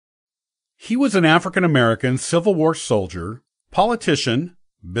He was an African-American Civil War soldier, politician,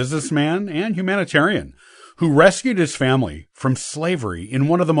 businessman, and humanitarian who rescued his family from slavery in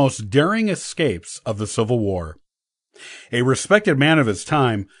one of the most daring escapes of the Civil War. A respected man of his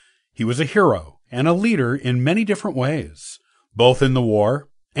time, he was a hero and a leader in many different ways, both in the war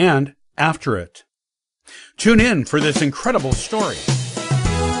and after it. Tune in for this incredible story.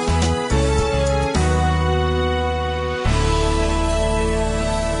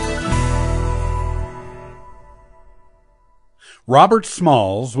 Robert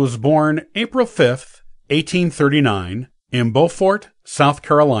Smalls was born April 5th, 1839, in Beaufort, South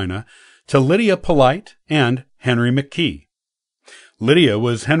Carolina, to Lydia Polite and Henry McKee. Lydia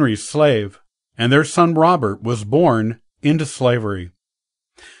was Henry's slave, and their son Robert was born into slavery.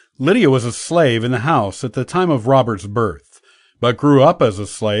 Lydia was a slave in the house at the time of Robert's birth, but grew up as a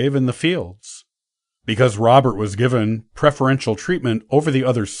slave in the fields. Because Robert was given preferential treatment over the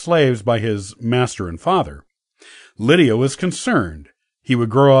other slaves by his master and father, Lydia was concerned he would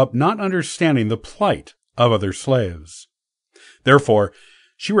grow up not understanding the plight of other slaves. Therefore,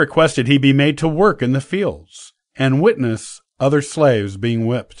 she requested he be made to work in the fields and witness other slaves being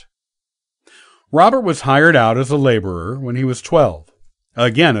whipped. Robert was hired out as a laborer when he was 12,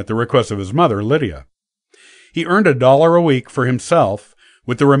 again at the request of his mother, Lydia. He earned $1 a week for himself,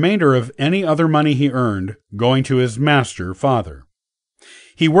 with the remainder of any other money he earned going to his master, father.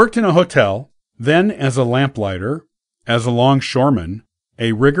 He worked in a hotel, then as a lamplighter, as a longshoreman,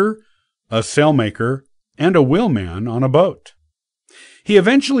 a rigger, a sailmaker, and a wheelman on a boat. He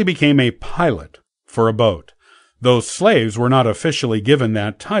eventually became a pilot for a boat, though slaves were not officially given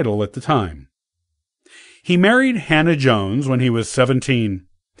that title at the time. He married Hannah Jones when he was 17.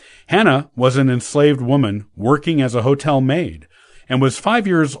 Hannah was an enslaved woman working as a hotel maid and was 5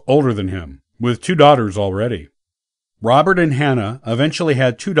 years older than him, with 2 daughters already. Robert and Hannah eventually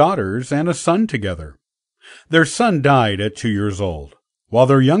had 2 daughters and a son together. Their son died at 2 years old, while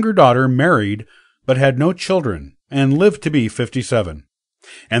their younger daughter married but had no children and lived to be 57.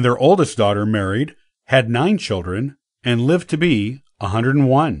 And their oldest daughter married, had 9 children, and lived to be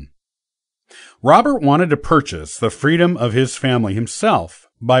 101. Robert wanted to purchase the freedom of his family himself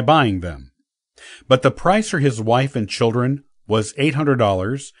by buying them. But the price for his wife and children was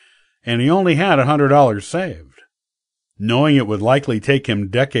 $800, and he only had $100 saved. Knowing it would likely take him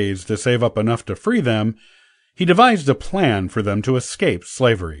decades to save up enough to free them, he devised a plan for them to escape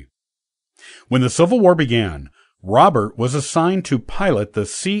slavery. When the Civil War began, Robert was assigned to pilot the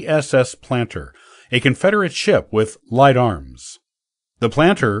CSS Planter, a Confederate ship with light arms. The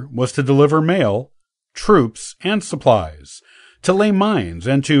Planter was to deliver mail, troops, and supplies, to lay mines,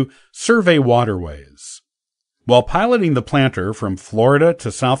 and to survey waterways. While piloting the Planter from Florida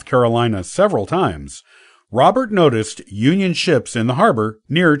to South Carolina several times, Robert noticed Union ships in the harbor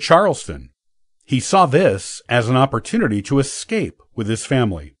near Charleston. He saw this as an opportunity to escape with his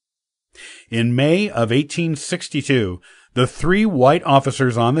family. In May of 1862, the 3 white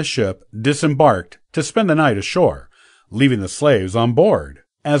officers on the ship disembarked to spend the night ashore, leaving the slaves on board,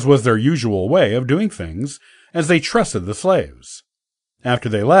 as was their usual way of doing things, as they trusted the slaves. After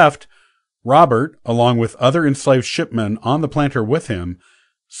they left, Robert, along with other enslaved shipmen on the Planter with him,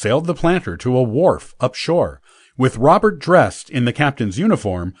 sailed the Planter to a wharf upshore, with Robert dressed in the captain's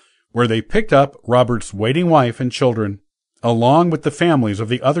uniform, where they picked up Robert's waiting wife and children, along with the families of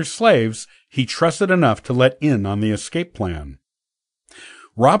the other slaves he trusted enough to let in on the escape plan.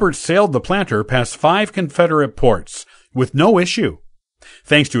 Robert sailed the Planter past 5 Confederate ports with no issue,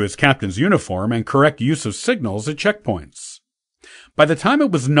 thanks to his captain's uniform and correct use of signals at checkpoints. By the time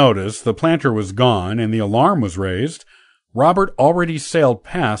it was noticed the Planter was gone and the alarm was raised, Robert already sailed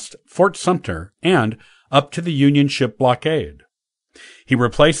past Fort Sumter and up to the Union ship blockade. He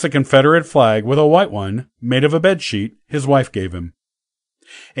replaced the Confederate flag with a white one made of a bedsheet his wife gave him.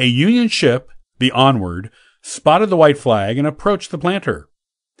 A Union ship, the Onward, spotted the white flag and approached the Planter.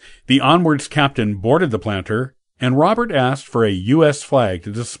 The Onward's captain boarded the Planter, and Robert asked for a U.S. flag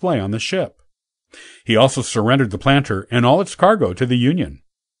to display on the ship. He also surrendered the Planter and all its cargo to the Union.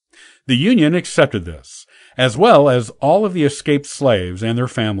 The Union accepted this, as well as all of the escaped slaves and their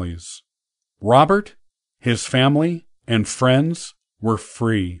families. Robert, his family, and friends were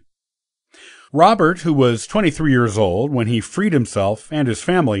free. Robert, who was 23 years old when he freed himself and his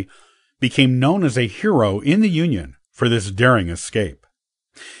family, became known as a hero in the Union for this daring escape.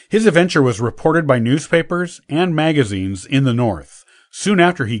 His adventure was reported by newspapers and magazines in the North soon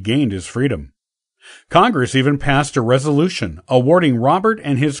after he gained his freedom. Congress even passed a resolution awarding Robert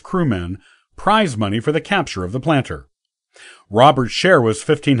and his crewmen prize money for the capture of the Planter. Robert's share was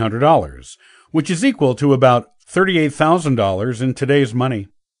 $1,500, which is equal to about $38,000 in today's money.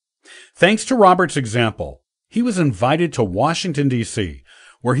 Thanks to Robert's example, he was invited to Washington, D.C.,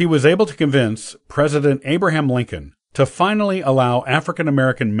 where he was able to convince President Abraham Lincoln to finally allow African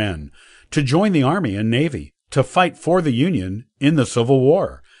American men to join the Army and Navy to fight for the Union in the Civil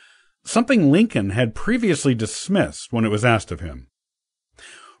War, something Lincoln had previously dismissed when it was asked of him.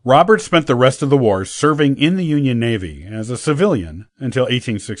 Robert spent the rest of the war serving in the Union Navy as a civilian until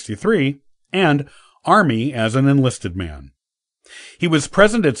 1863 and Army as an enlisted man. He was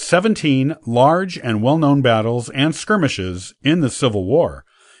present at 17 large and well-known battles and skirmishes in the Civil War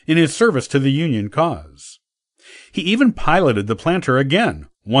in his service to the Union cause. He even piloted the Planter again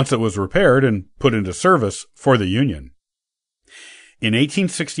once it was repaired and put into service for the Union. In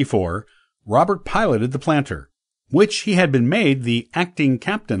 1864, Robert piloted the Planter, which he had been made the acting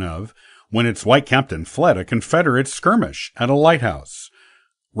captain of when its white captain fled a Confederate skirmish at a lighthouse.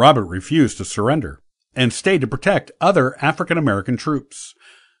 Robert refused to surrender and stayed to protect other African American troops,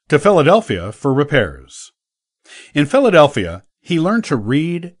 to Philadelphia for repairs. In Philadelphia, he learned to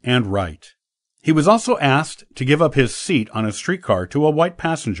read and write. He was also asked to give up his seat on a streetcar to a white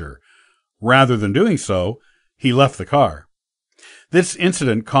passenger. Rather than doing so, he left the car. This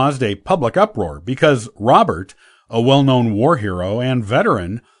incident caused a public uproar because Robert, a well-known war hero and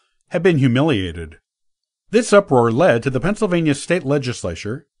veteran, had been humiliated. This uproar led to the Pennsylvania state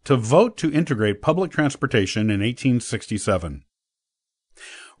legislature to vote to integrate public transportation in 1867.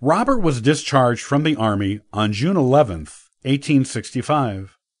 Robert was discharged from the Army on June 11,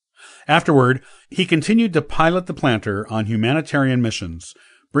 1865. Afterward, he continued to pilot the Planter on humanitarian missions,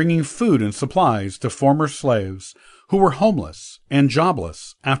 bringing food and supplies to former slaves who were homeless and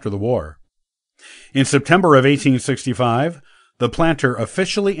jobless after the war. In September of 1865, the Planter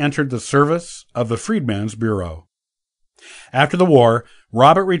officially entered the service of the Freedmen's Bureau. After the war,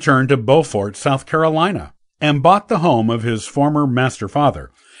 Robert returned to Beaufort, South Carolina, and bought the home of his former master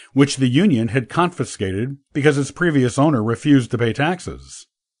father, which the Union had confiscated because its previous owner refused to pay taxes.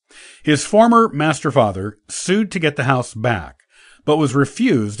 His former master father sued to get the house back, but was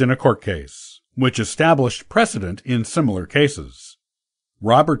refused in a court case, which established precedent in similar cases.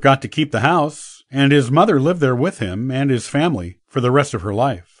 Robert got to keep the house, and his mother lived there with him and his family for the rest of her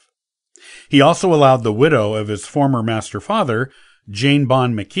life. He also allowed the widow of his former master father, Jane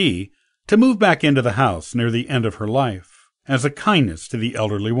Bond McKee, to move back into the house near the end of her life, as a kindness to the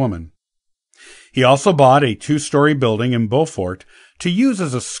elderly woman. He also bought a 2-story building in Beaufort to use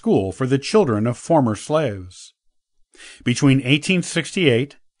as a school for the children of former slaves. Between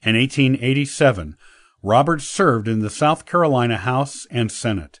 1868 and 1887, Robert served in the South Carolina House and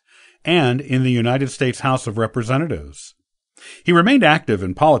Senate, and in the United States House of Representatives. He remained active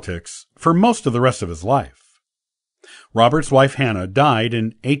in politics for most of the rest of his life. Robert's wife Hannah died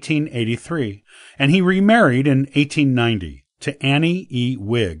in 1883, and he remarried in 1890 to Annie E.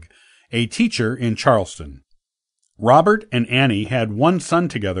 Wigg, a teacher in Charleston. Robert and Annie had one son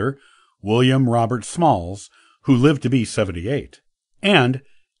together, William Robert Smalls, who lived to be 78, and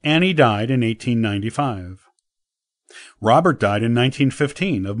Annie died in 1895. Robert died in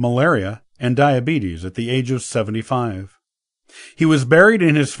 1915 of malaria and diabetes at the age of 75. He was buried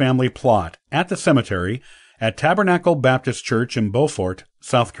in his family plot at the cemetery at Tabernacle Baptist Church in Beaufort,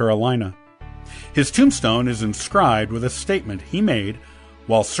 South Carolina. His tombstone is inscribed with a statement he made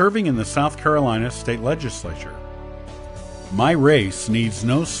while serving in the South Carolina state legislature. "My race needs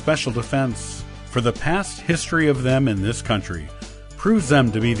no special defense, for the past history of them in this country proves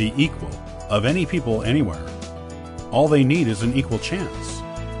them to be the equal of any people anywhere. All they need is an equal chance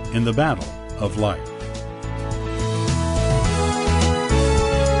in the battle of life."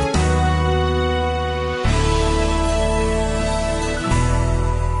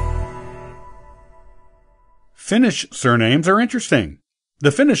 Finnish surnames are interesting.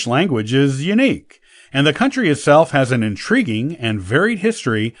 The Finnish language is unique, and the country itself has an intriguing and varied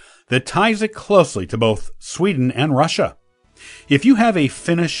history that ties it closely to both Sweden and Russia. If you have a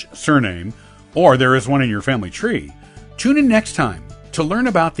Finnish surname, or there is one in your family tree, tune in next time to learn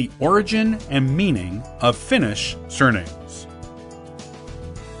about the origin and meaning of Finnish surnames.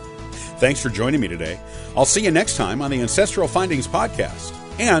 Thanks for joining me today. I'll see you next time on the Ancestral Findings podcast.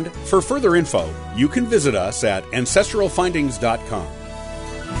 And for further info, you can visit us at ancestralfindings.com.